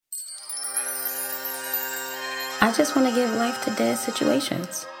I just want to give life to dead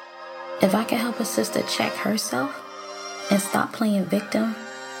situations. If I can help a sister check herself and stop playing victim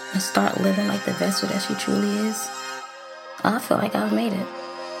and start living like the vessel that she truly is, I feel like I've made it.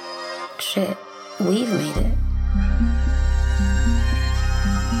 Shit, we've made it.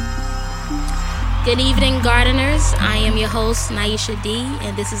 Good evening, gardeners. I am your host, Naisha D,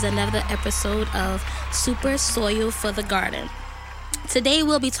 and this is another episode of Super Soil for the Garden. Today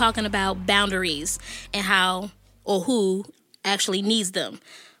we'll be talking about boundaries and how or who actually needs them.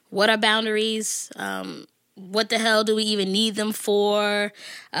 What are boundaries? What the hell do we even need them for?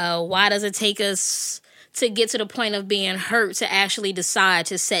 Why does it take us to get to the point of being hurt to actually decide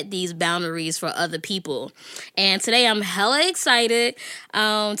to set these boundaries for other people? And today I'm hella excited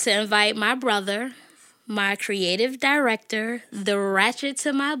to invite my brother, my creative director, the ratchet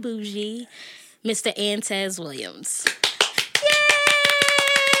to my bougie, Mr. Antez Williams. Yay!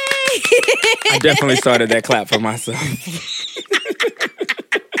 I definitely started that clap for myself.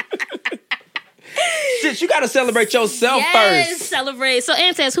 Shit, you gotta celebrate yourself first. Celebrate. So,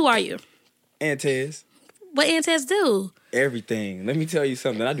 Antez, who are you? Antez. What Antez do? Everything. Let me tell you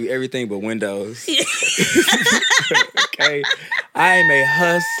something. I do everything but windows. Okay. I am a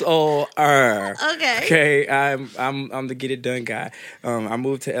hustler. Okay. I'm the get it done guy. I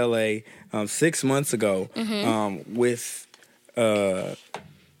moved to LA 6 months ago with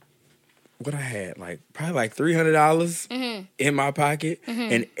what I had, probably $300 in my pocket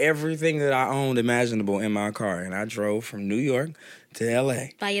and everything that I owned imaginable in my car. And I drove from New York to LA.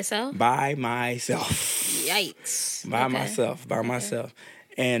 By yourself? By myself. Yikes. By myself.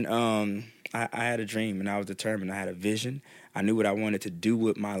 And I had a dream and I was determined. I had a vision. I knew what I wanted to do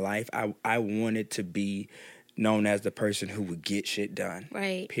with my life. I wanted to be known as the person who would get shit done.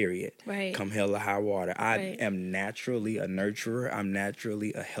 Right. Period. Right. Come hell or high water. I am naturally a nurturer. I'm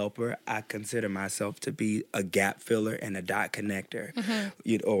naturally a helper. I consider myself to be a gap filler and a dot connector,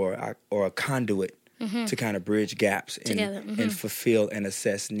 or a conduit to kind of bridge gaps and fulfill and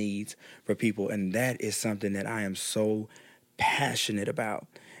assess needs for people. And that is something that I am so passionate about.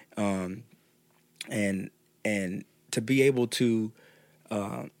 And to be able to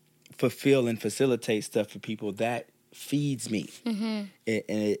fulfill and facilitate stuff for people, that feeds me.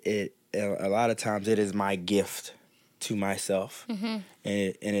 It a lot of times it is my gift to myself. And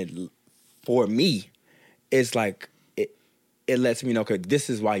it for me, it's like it lets me know, okay, this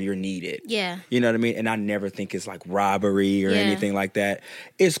is why you're needed. Yeah. You know what I mean? And I never think it's like robbery or anything like that.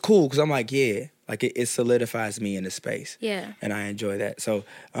 It's cool because I'm like, it solidifies me in the space. Yeah. And I enjoy that. So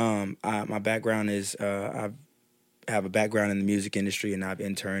my background is I have a background in the music industry, and I've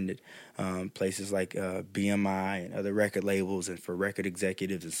interned at places like BMI and other record labels, and for record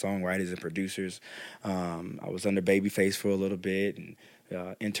executives and songwriters and producers. I was under Babyface for a little bit, and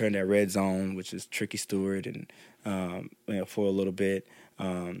interned at Red Zone, which is Tricky Stewart, and for a little bit.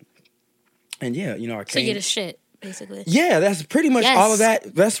 I came. So you're the shit, basically. Yeah, that's pretty much all of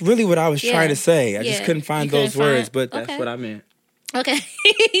that. That's really what I was trying to say. I just couldn't find those words, but that's what I meant. Okay.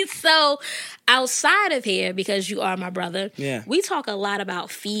 So outside of here, because you are my brother, we talk a lot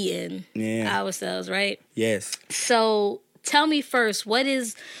about feeding ourselves, right? Yes. So tell me first, what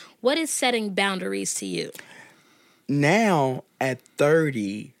is setting boundaries to you? Now at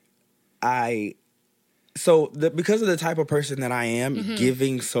 30, because of the type of person that I am,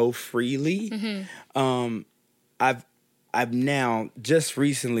 giving so freely, I've now just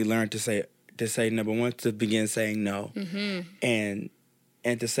recently learned to say number one, to begin saying no, and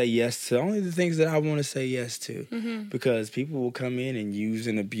to say yes to only the things that I want to say yes to, because people will come in and use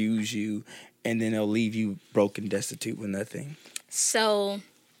and abuse you, and then they'll leave you broken, destitute with nothing. So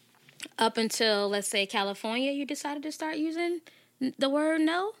up until, let's say, California, you decided to start using the word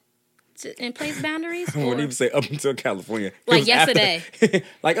no and place boundaries? I wouldn't even say up until California. Like yesterday?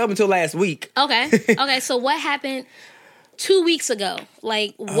 Like up until last week. Okay. So what happened 2 weeks ago?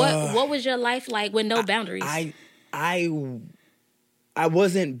 Like, what was your life like with no boundaries? I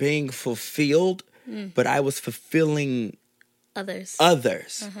wasn't being fulfilled, but I was fulfilling others.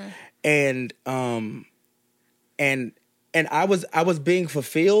 And I was being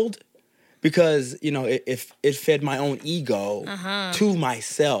fulfilled because, it fed my own ego to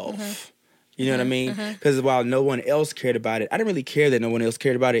myself. You know what I mean? Because while no one else cared about it, I didn't really care that no one else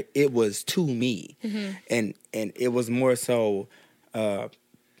cared about it. It was to me. And it was more so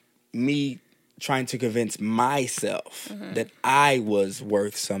me trying to convince myself that I was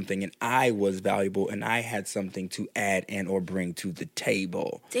worth something and I was valuable and I had something to add and or bring to the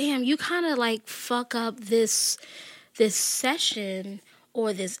table. Damn, you kind of like fuck up this session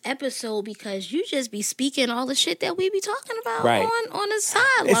or this episode because you just be speaking all the shit that we be talking about on the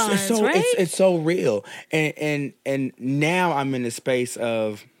sidelines, right? It's so real. And now I'm in the space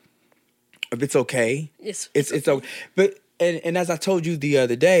of it's okay. It's okay. But and as I told you the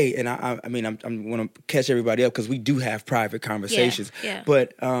other day, and I'm going to catch everybody up because we do have private conversations. Yeah.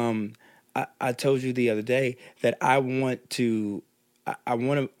 But I told you the other day that I want people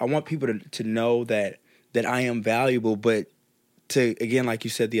to know that I am valuable, but to, again, like you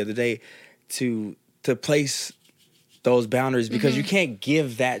said the other day, to place those boundaries because you can't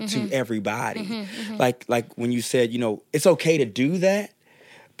give that to everybody. Like when you said, it's okay to do that,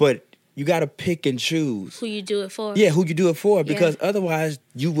 but you got to pick and choose who you do it for. Yeah, who you do it for, because otherwise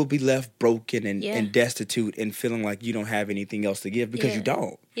you will be left broken and destitute and feeling like you don't have anything else to give because you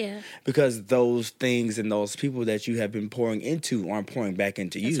don't. Yeah. Because those things and those people that you have been pouring into aren't pouring back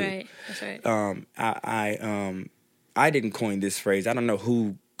into you. That's right. I didn't coin this phrase. I don't know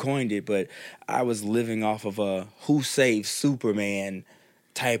who coined it, but I was living off of a who saved Superman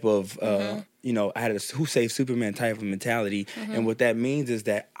type of, I had a who saved Superman type of mentality. And what that means is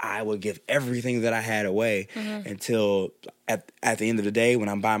that I would give everything that I had away until at the end of the day, when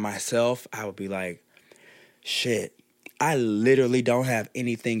I'm by myself, I would be like, shit, I literally don't have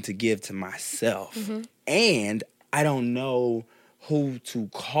anything to give to myself. And I don't know who to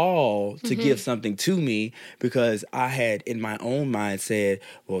call to give something to me, because I had in my own mind said,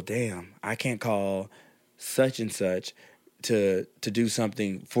 well, damn, I can't call such and such to do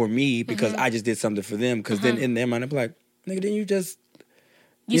something for me because I just did something for them. Because then in their mind, I'm like, nigga, then you just...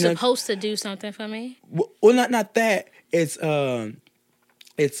 You're supposed to do something for me? Well, not that. It's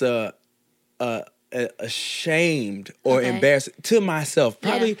ashamed or embarrassed to myself.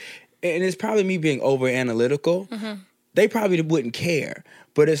 Probably, and it's probably me being over analytical. They probably wouldn't care,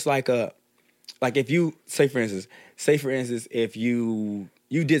 but it's like if you say for instance, if you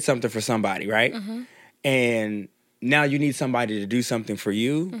did something for somebody, right, and now you need somebody to do something for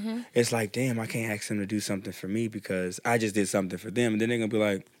you. It's like, damn, I can't ask them to do something for me because I just did something for them, and then they're gonna be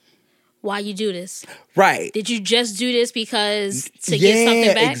like, why you do this? Right. Did you just do this because to get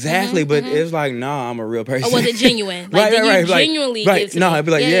something back? Exactly. But it's like, nah, I'm a real person. Or was it genuine? Like, did you genuinely give to me? I'd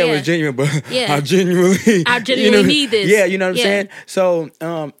be like, it was genuine, but I genuinely need this. Yeah, you know what I'm saying? So,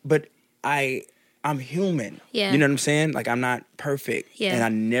 but I'm human. Yeah. You know what I'm saying? Like, I'm not perfect. Yeah. And I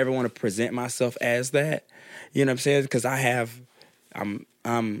never want to present myself as that. You know what I'm saying? Because I'm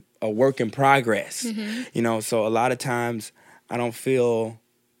a work in progress. So a lot of times I don't feel...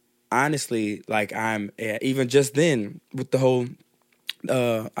 honestly, like I'm even just then with the whole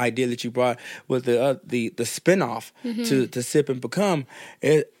idea that you brought with the spinoff to Sip and Become,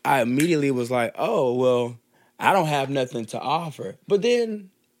 I immediately was like, oh well, I don't have nothing to offer, but then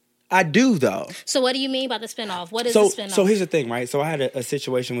I do though. So what do you mean by the spinoff? What is the spinoff? So here's the thing, right? So I had a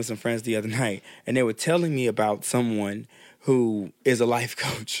situation with some friends the other night, and they were telling me about someone who is a life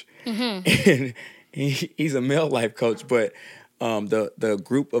coach, and he's a male life coach, but. The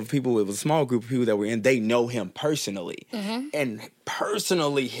group of people, it was a small group of people that were in, they know him personally. And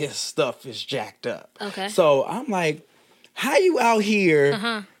personally, his stuff is jacked up. Okay. So I'm like, how you out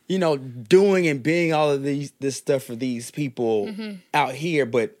here, doing and being all of this stuff for these people out here,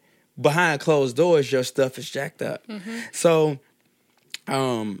 but behind closed doors, your stuff is jacked up. So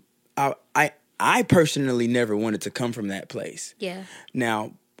I personally never wanted to come from that place. Yeah.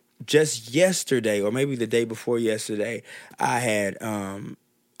 Now, just yesterday, or maybe the day before yesterday, I had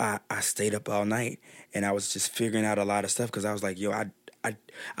I stayed up all night and I was just figuring out a lot of stuff because I was like, yo, I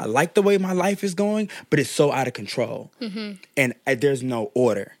like the way my life is going, but it's so out of control, and there's no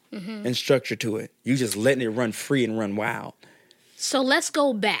order and structure to it. You just letting it run free and run wild. So let's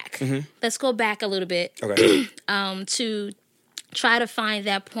go back. Let's go back a little bit. Okay. To try to find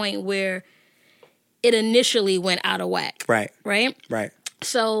that point where it initially went out of whack. Right.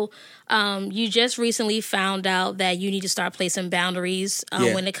 So you just recently found out that you need to start placing boundaries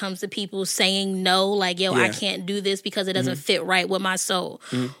when it comes to people saying no, like, yo, I can't do this because it doesn't fit right with my soul.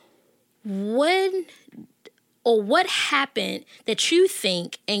 What happened that you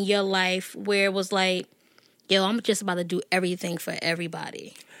think in your life where it was like, yo, I'm just about to do everything for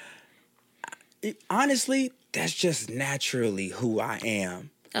everybody? Honestly, that's just naturally who I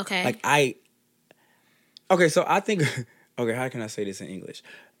am. Okay. So I think... Okay, how can I say this in English?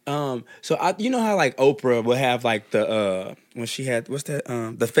 So you know how like Oprah would have like the when she had what's that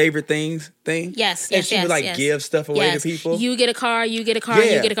the favorite things thing? Yes, and she would like give stuff away to people. You get a car, you get a car,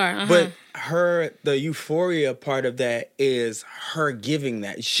 you get a car. But the euphoria part of that is her giving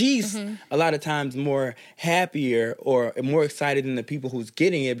that. She's a lot of times more happier or more excited than the people who's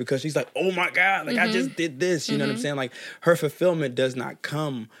getting it because she's like, oh my God, like I just did this. You know what I'm saying? Like her fulfillment does not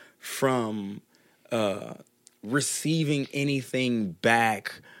come from receiving anything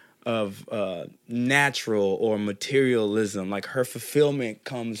back of natural or materialism. Like her fulfillment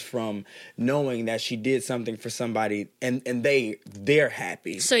comes from knowing that she did something for somebody and they're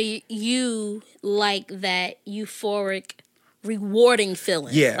happy. So you like that euphoric rewarding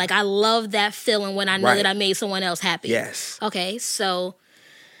feeling. Yeah. Like I love that feeling when I know that I made someone else happy. Yes. Okay, so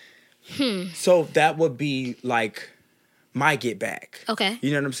So that would be like my get back. Okay.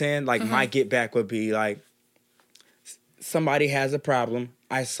 You know what I'm saying? Like my get back would be like somebody has a problem.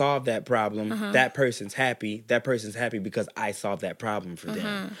 I solved that problem. That person's happy. That person's happy because I solved that problem for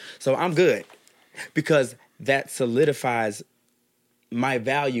them. So I'm good because that solidifies my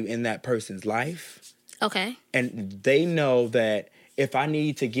value in that person's life. Okay. And they know that if I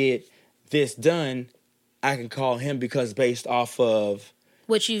need to get this done, I can call him because based off of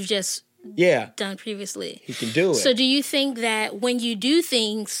what you've just done previously. He can do it. So do you think that when you do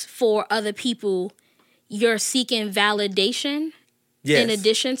things for other people, you're seeking validation? Yes. In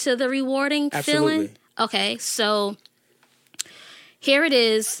addition to the rewarding feeling? Okay, so here it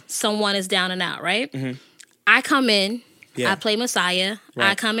is. Someone is down and out, right? I come in. I play Messiah.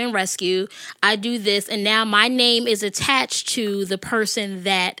 I come and rescue. I do this. And now my name is attached to the person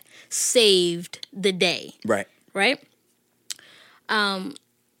that saved the day. Right. Right?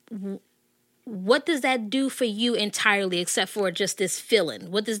 What does that do for you entirely except for just this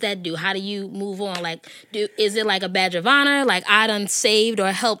feeling? What does that do? How do you move on? Like, is it like a badge of honor? Like, I done saved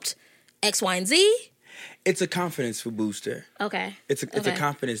or helped X, Y, and Z? It's a confidence booster. Okay. It's a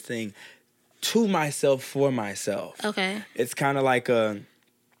confidence thing to myself, for myself. Okay. It's kind of like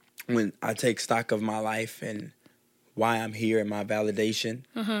when I take stock of my life and why I'm here and my validation.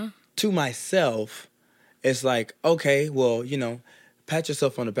 To myself, it's like, okay, well, you know, pat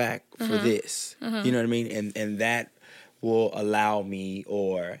yourself on the back for this. You know what I mean? And that will allow me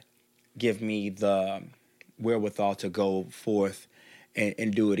or give me the wherewithal to go forth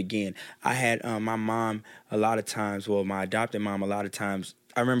and do it again. I had my mom a lot of times, my adopted mom a lot of times,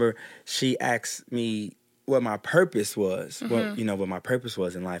 I remember she asked me what my purpose was, what my purpose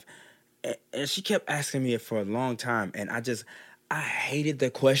was in life. And she kept asking me it for a long time. And I hated the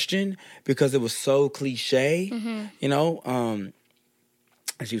question because it was so cliche, you know?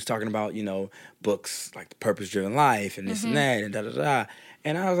 And she was talking about, you know, books like The Purpose-Driven Life and this and that and da-da-da.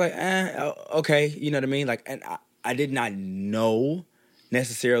 And I was like, okay, you know what I mean? Like, and I did not know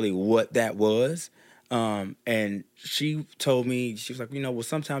necessarily what that was. And she told me, she was like, you know, well,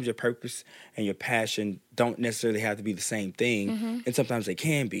 sometimes your purpose and your passion don't necessarily have to be the same thing. And sometimes they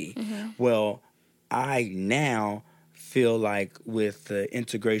can be. Well, I now feel like with the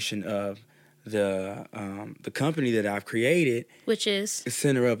integration of the company that I've created, which is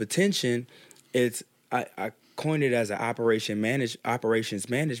Center of Attention, I coined it as an operations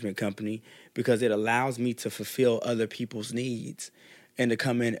management company because it allows me to fulfill other people's needs and to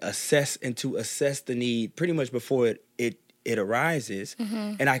come in assess the need pretty much before it arises,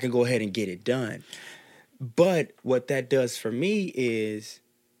 and I can go ahead and get it done. But what that does for me is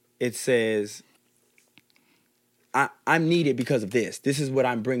it says, I'm needed because of this. This is what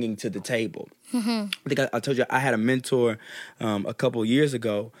I'm bringing to the table. I think I told you I had a mentor a couple years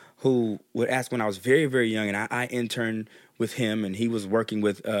ago who would ask when I was very, very young, and I interned with him, and he was working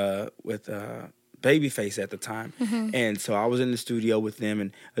with Babyface at the time. And so I was in the studio with them,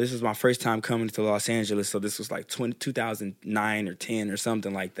 and this was my first time coming to Los Angeles, so this was like 2009 or 10 or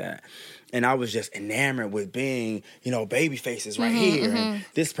something like that. And I was just enamored with being, you know, Babyface is right here, and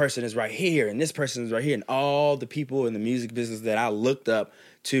this person is right here, and this person is right here, and all the people in the music business that I looked up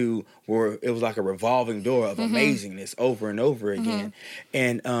to it was like a revolving door of amazingness over and over again.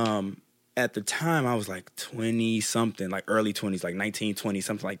 And at the time I was like 20 something, like early 20s, like 19, 20,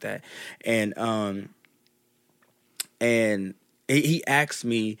 something like that. And he asked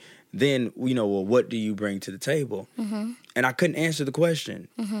me then, you know, well, what do you bring to the table? And I couldn't answer the question.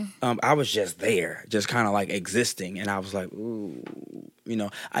 I was just there, just kind of like existing. And I was like, ooh, you know,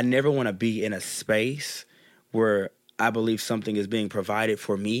 I never want to be in a space where I believe something is being provided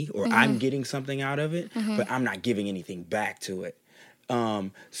for me or I'm getting something out of it, but I'm not giving anything back to it.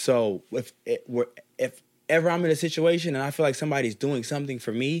 So if ever I'm in a situation and I feel like somebody's doing something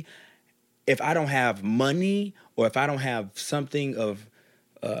for me, if I don't have money or if I don't have something of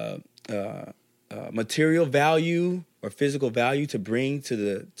material value or physical value to bring to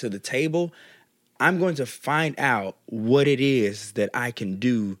the table, I'm going to find out what it is that I can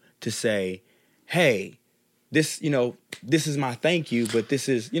do to say, hey, this is my thank you, but this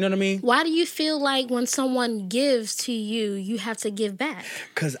is, you know what I mean? Why do you feel like when someone gives to you, you have to give back?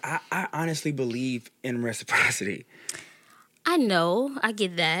 Because I honestly believe in reciprocity. I know, I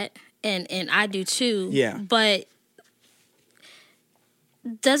get that, and I do too. Yeah. But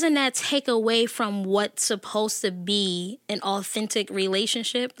doesn't that take away from what's supposed to be an authentic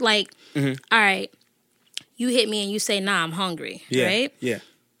relationship? Like, all right, you hit me and you say, nah, I'm hungry, right? Yeah.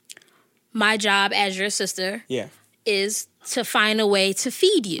 My job as your sister is to find a way to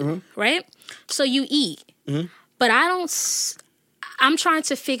feed you, right? So you eat. But I'm trying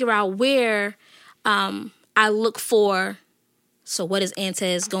to figure out where I look for, so what is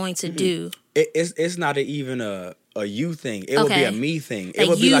Antez going to do? It's not even a you thing. It would be a me thing.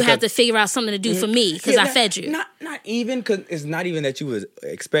 Like, you have to figure out something to do for me because I fed you. Not even, because it's not even that you would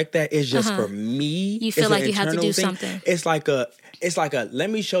expect that. It's just for me. You feel like you have to do something. It's like a let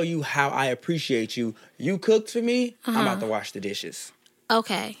me show you how I appreciate you. You cooked for me. I'm about to wash the dishes.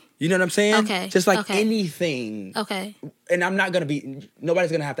 Okay. You know what I'm saying? Okay. Just like anything. Okay. And I'm not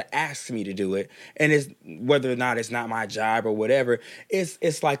nobody's gonna have to ask me to do it. And it's whether or not it's not my job or whatever.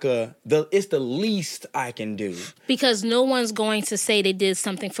 It's like it's the least I can do. Because no one's going to say they did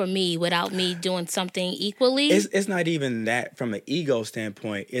something for me without me doing something equally. It's not even that from an ego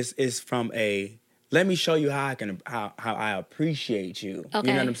standpoint. It's from a let me show you how I appreciate you. Okay.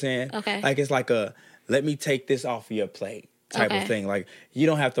 You know what I'm saying? Okay. Like, it's like let me take this off of your plate type of thing. Like, you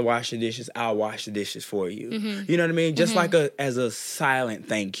don't have to wash the dishes, I'll wash the dishes for you. You know what I mean? Just like as a silent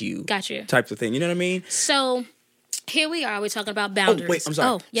thank you. Gotcha. Type of thing. You know what I mean? So here we are. We're talking about boundaries. Oh, wait, I'm sorry.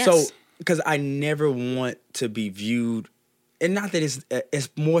 Oh, yes. So, because I never want to be viewed, and not that it's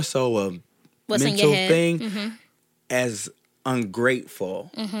more so a What's mental in your head? thing, as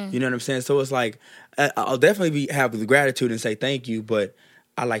ungrateful. You know what I'm saying? So it's like, I'll definitely have the gratitude and say thank you, but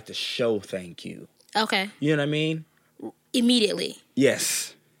I like to show thank you. Okay. You know what I mean? Immediately.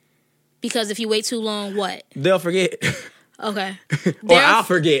 Yes. Because if you wait too long, what? They'll forget. Okay. Or I'll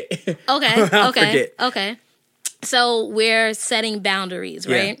forget. Okay. I'll forget. Okay. So we're setting boundaries,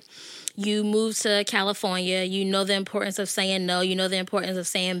 right? Yeah. You move to California. You know the importance of saying no. You know the importance of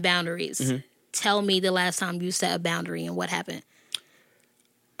saying boundaries. Tell me the last time you set a boundary and what happened.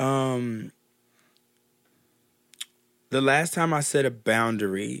 The last time I set a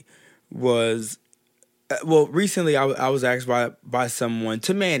boundary was, recently I was asked by someone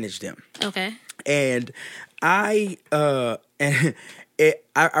to manage them. Okay. And I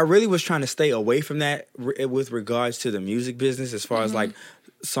really was trying to stay away from that with regards to the music business, as far as like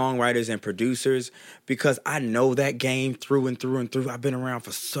songwriters and producers, because I know that game through and through and through. I've been around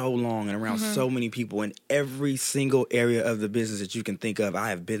for so long and around so many people in every single area of the business that you can think of. I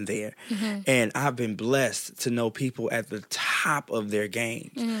have been there, and I've been blessed to know people at the top of their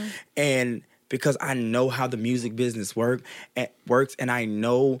games. And because I know how the music business works, and I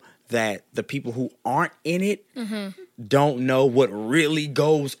know that the people who aren't in it don't know what really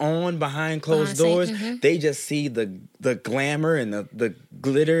goes on behind closed doors. They just see the glamour and the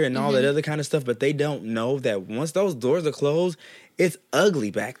glitter and all that other kind of stuff, but they don't know that once those doors are closed, it's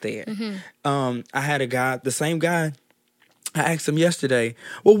ugly back there. I had a guy, the same guy, I asked him yesterday,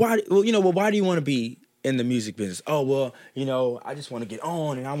 why do you want to be in the music business? Oh, well, I just want to get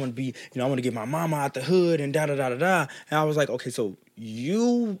on, and I want to be, I want to get my mama out the hood and da-da-da-da-da. And I was like, okay, so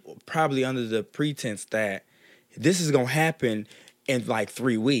you probably under the pretense that this is going to happen in like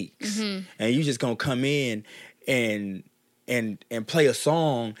 3 weeks. And you just going to come in and play a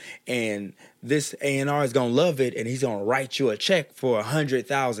song, and this A&R is going to love it, and he's going to write you a check for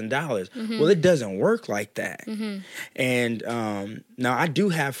 $100,000. Well, it doesn't work like that. And now I do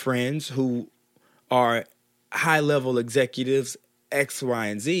have friends who are high-level executives, X, Y,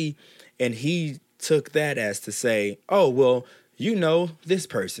 and Z, and he took that as to say, oh, well, this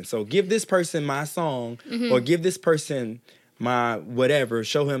person, so give this person my song, or give this person my whatever,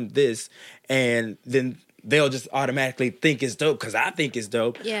 show him this, and then they'll just automatically think it's dope because I think it's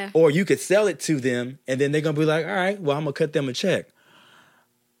dope. Yeah. Or you could sell it to them, and then they're going to be like, all right, well, I'm going to cut them a check.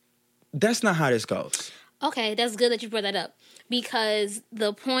 That's not how this goes. Okay, that's good that you brought that up, because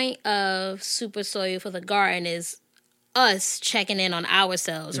the point of Super Soil for the Garden is us checking in on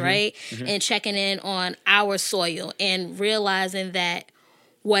ourselves, right? And checking in on our soil and realizing that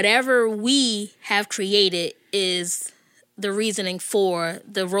whatever we have created is the reasoning for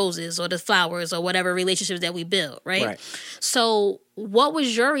the roses or the flowers or whatever relationships that we build, right? So what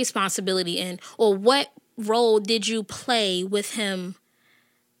was your responsibility in, or what role did you play with him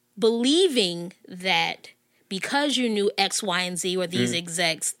believing that because you knew X, Y, and Z or these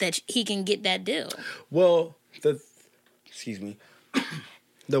execs that he can get that deal? Well, the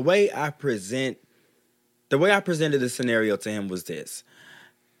way I presented the scenario to him was this.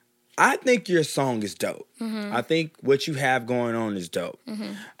 I think your song is dope. I think what you have going on is dope.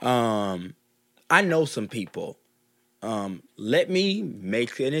 I know some people. Let me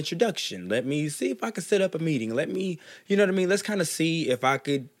make an introduction. Let me see if I can set up a meeting. Let me, you know what I mean? Let's kind of see if I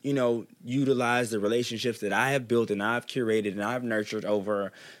could, utilize the relationships that I have built and I've curated and I've nurtured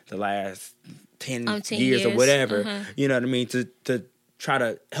over the last 10 years or whatever. You know what I mean? To try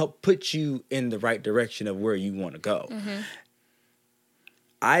to help put you in the right direction of where you want to go.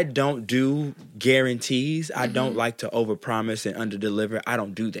 I don't do guarantees. I don't like to overpromise and underdeliver. I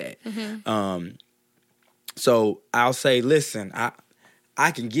don't do that. So I'll say, listen,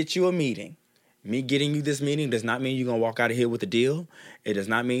 I can get you a meeting. Me getting you this meeting does not mean you're going to walk out of here with a deal. It does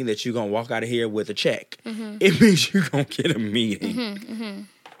not mean that you're going to walk out of here with a check. It means you're going to get a meeting.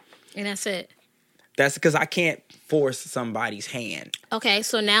 And that's it. That's because I can't force somebody's hand. Okay,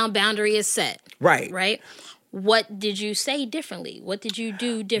 so now boundary is set. Right. Right? What did you say differently? What did you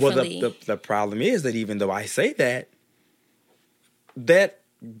do differently? Well, the problem is that even though I say that, that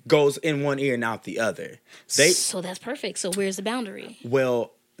goes in one ear and out the other. So that's perfect. So where's the boundary?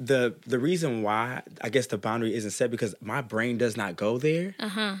 Well, the reason why I guess the boundary isn't set because my brain does not go there.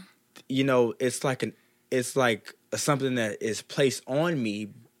 It's like something that is placed on me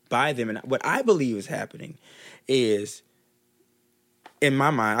by them, and what I believe is happening is, in my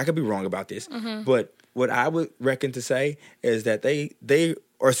mind, I could be wrong about this, but what I would reckon to say is that they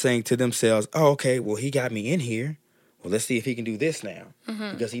are saying to themselves, "Oh, okay, well he got me in here. Well, let's see if he can do this now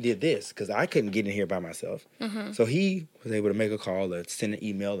because he did this because I couldn't get in here by myself." So he was able to make a call or send an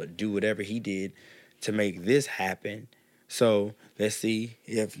email or do whatever he did to make this happen. So let's see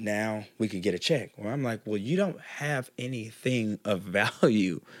if now we could get a check. Well, I'm like, well, you don't have anything of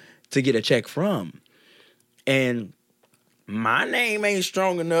value to get a check from. And my name ain't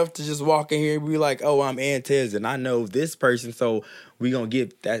strong enough to just walk in here and be like, oh, I'm Antez and I know this person, so we're going to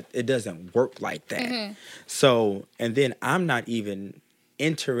get that. It doesn't work like that. So, and then I'm not even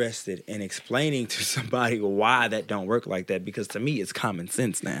interested in explaining to somebody why that don't work like that because to me it's common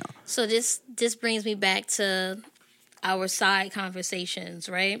sense now. So this brings me back to our side conversations,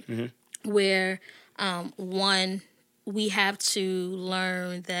 right? Where, one, we have to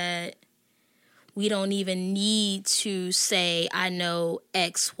learn that we don't even need to say, I know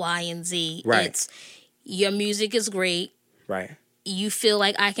X, Y, and Z. Right. It's, your music is great. Right. You feel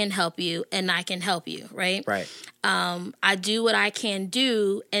like I can help you, and I can help you, right? Right. I do what I can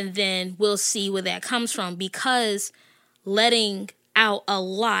do, and then we'll see where that comes from, because letting out a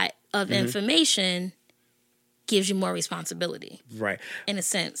lot of information gives you more responsibility. Right. In a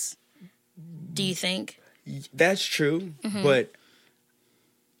sense. Do you think? That's true, but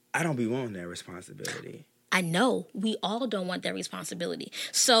I don't be wanting that responsibility. I know. We all don't want that responsibility.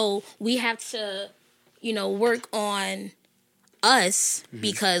 So we have to, work on us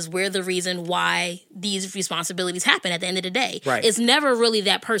because we're the reason why these responsibilities happen at the end of the day. Right. It's never really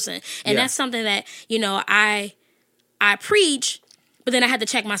that person. And that's something that, I preach, but then I had to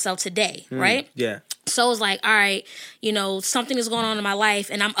check myself today, right? Yeah. So it's like, all right, something is going on in my life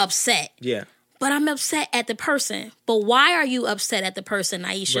and I'm upset. Yeah. But I'm upset at the person. But why are you upset at the person,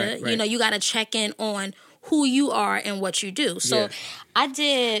 Naisha? Right. You got to check in on who you are and what you do. So I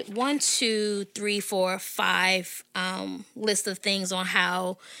did 1, 2, 3, 4, 5 list of things on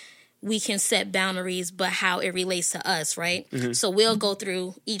how we can set boundaries, but how it relates to us, right? So we'll go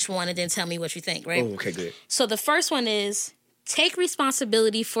through each one and then tell me what you think, right? Oh, okay, good. So the first one is take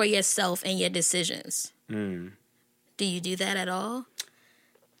responsibility for yourself and your decisions. Do you do that at all?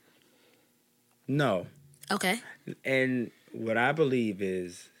 No. Okay. And what I believe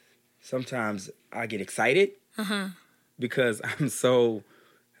is sometimes I get excited because I'm so...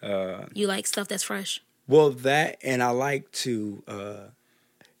 you like stuff that's fresh? Well, that, and I like to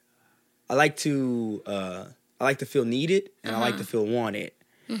feel needed and I like to feel wanted.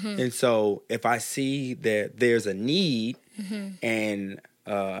 And so if I see that there's a need and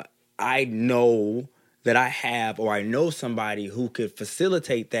I know that I have or I know somebody who could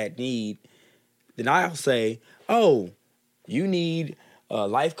facilitate that need, then I'll say, oh, you need a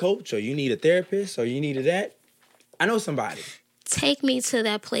life coach or you need a therapist or you needed that. I know somebody. Take me to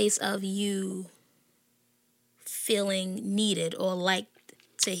that place of you feeling needed or like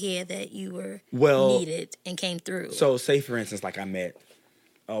to hear that you were needed and came through. So say, for instance, like I met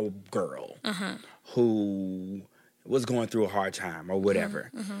a girl who was going through a hard time or whatever.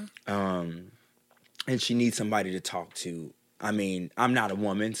 and she needs somebody to talk to. I mean, I'm not a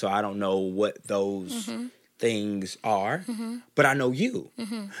woman, so I don't know what those things are, but I know you.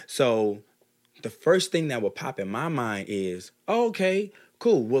 So the first thing that will pop in my mind is, oh, okay,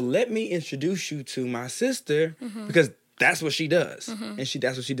 cool. Well, let me introduce you to my sister because that's what she does. And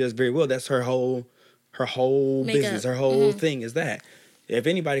that's what she does very well. That's her whole business, her whole thing is that. If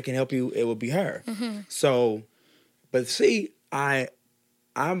anybody can help you, it will be her. So, but see,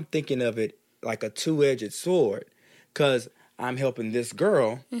 I'm thinking of it like a two-edged sword because I'm helping this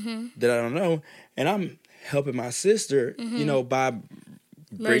girl that I don't know, and I'm helping my sister, you know, by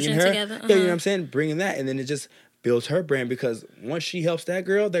bringing her together. Yeah, you know what I'm saying? Bringing that, and then it just builds her brand because once she helps that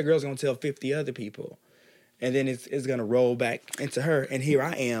girl's gonna tell 50 other people, and then it's gonna roll back into her. And here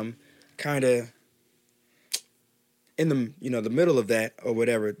I am, kind of in the the middle of that or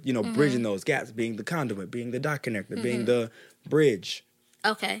whatever, bridging those gaps, being the conduit, being the dot connector, being the bridge.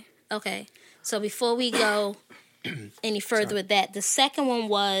 Okay. So before we go any further with that, the second one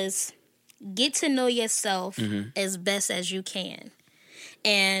was get to know yourself as best as you can.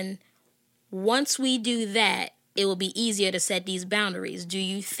 And once we do that, it will be easier to set these boundaries. Do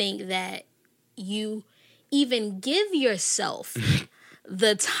you think that you even give yourself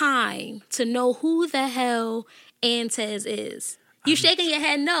the time to know who the hell Antez is? You shaking your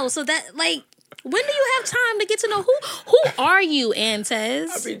head no. So that, like, when do you have time to get to know who are you, Antez?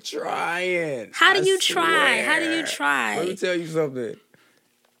 I've been trying. How do you try? Let me tell you something.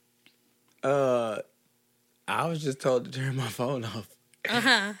 I was just told to turn my phone off.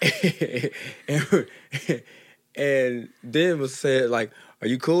 and then was said, like, are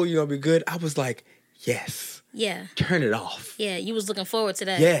you cool? You gonna be good? I was like, yes. Yeah. Turn it off. Yeah, you was looking forward to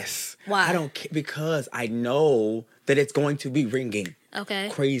that. Yes. Why? I don't care because I know that it's going to be ringing. Okay.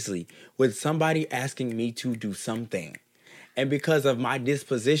 Crazily. With somebody asking me to do something. And because of my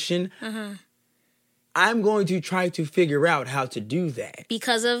disposition, I'm going to try to figure out how to do that.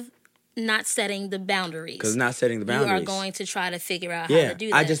 Because of not setting the boundaries. Because not setting the boundaries. You are going to try to figure out how to do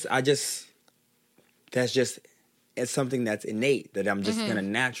that. It's something that's innate that I'm just going to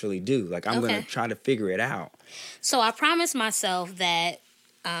naturally do. Like, I'm going to try to figure it out. So I promised myself that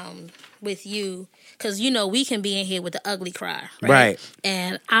with you, because, we can be in here with the ugly cry, right?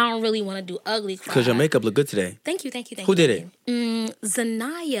 And I don't really want to do ugly cry. Because your makeup look good today. Thank you. Who did it?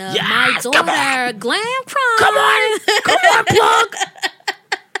 Zanaya, yes, my daughter, Glam Prime. Come on, plug.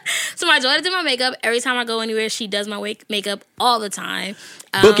 So my daughter did my makeup. Every time I go anywhere, she does my makeup all the time.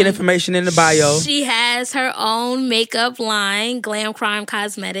 Booking information in the bio. She has her own makeup line, Glam Crime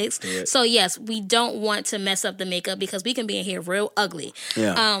Cosmetics. Yeah. So yes, we don't want to mess up the makeup because we can be in here real ugly.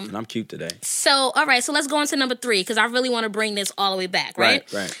 Yeah, and I'm cute today. So, all right, so let's go on to number 3 because I really want to bring this all the way back,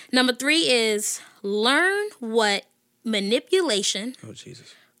 right? Right. Number 3 is learn what manipulation,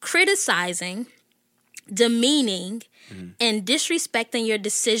 criticizing, demeaning, and disrespecting your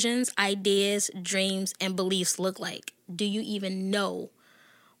decisions, ideas, dreams, and beliefs look like. Do you even know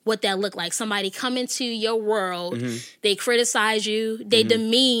what that look like? Somebody come into your world, they criticize you, they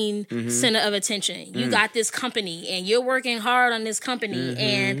demean center of attention. You got this company, and you're working hard on this company,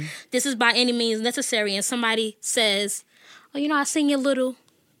 and this is by any means necessary, and somebody says, oh, I seen your little...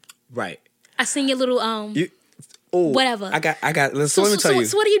 Right. I seen your little... whatever. I got. So let me tell you.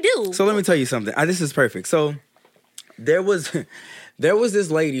 So what do you do? So let me tell you something. This is perfect. So there was this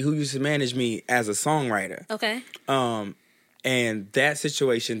lady who used to manage me as a songwriter. Okay. And that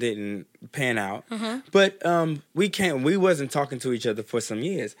situation didn't pan out. But we wasn't talking to each other for some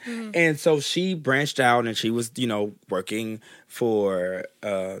years. And so she branched out and she was, working for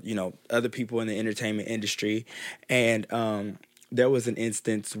other people in the entertainment industry. And there was an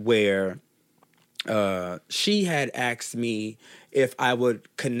instance where she had asked me if I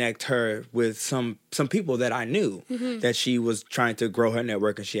would connect her with some people that I knew that she was trying to grow her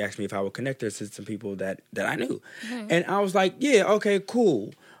network, and she asked me if I would connect her to some people that I knew. And I was like, yeah, okay,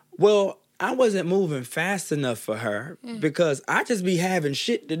 cool. Well, I wasn't moving fast enough for her because I just be having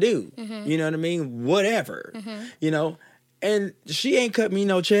shit to do. You know what I mean? Whatever. And she ain't cut me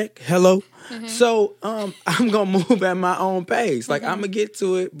no check. Hello. So I'm going to move at my own pace. Like, I'm going to get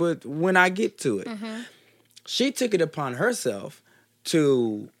to it, but when I get to it. She took it upon herself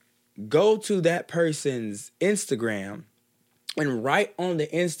to go to that person's Instagram and write on the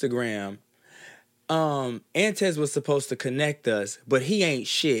Instagram, Antez was supposed to connect us, but he ain't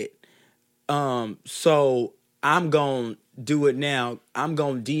shit. So I'm going to do it now. I'm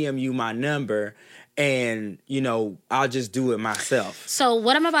going to DM you my number. And, I'll just do it myself. So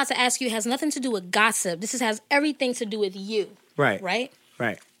what I'm about to ask you has nothing to do with gossip. This has everything to do with you. Right. Right?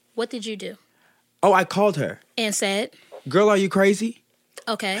 Right. What did you do? Oh, I called her. And said? Girl, are you crazy?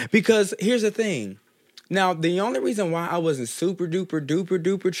 Okay. Because here's the thing. Now, the only reason why I wasn't super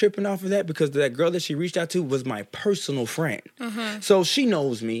duper tripping off of that, because that girl that she reached out to was my personal friend. So she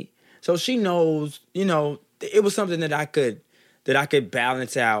knows me. So she knows, you know, it was something that I could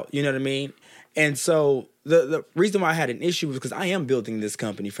balance out. You know what I mean? And so the reason why I had an issue was because I am building this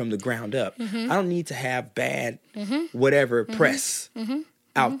company from the ground up. I don't need to have bad whatever press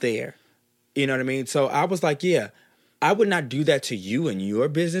out there. You know what I mean? So I was like, yeah, I would not do that to you and your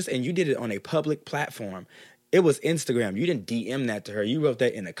business. And you did it on a public platform. It was Instagram. You didn't DM that to her. You wrote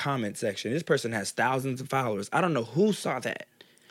that in the comment section. This person has thousands of followers. I don't know who saw that.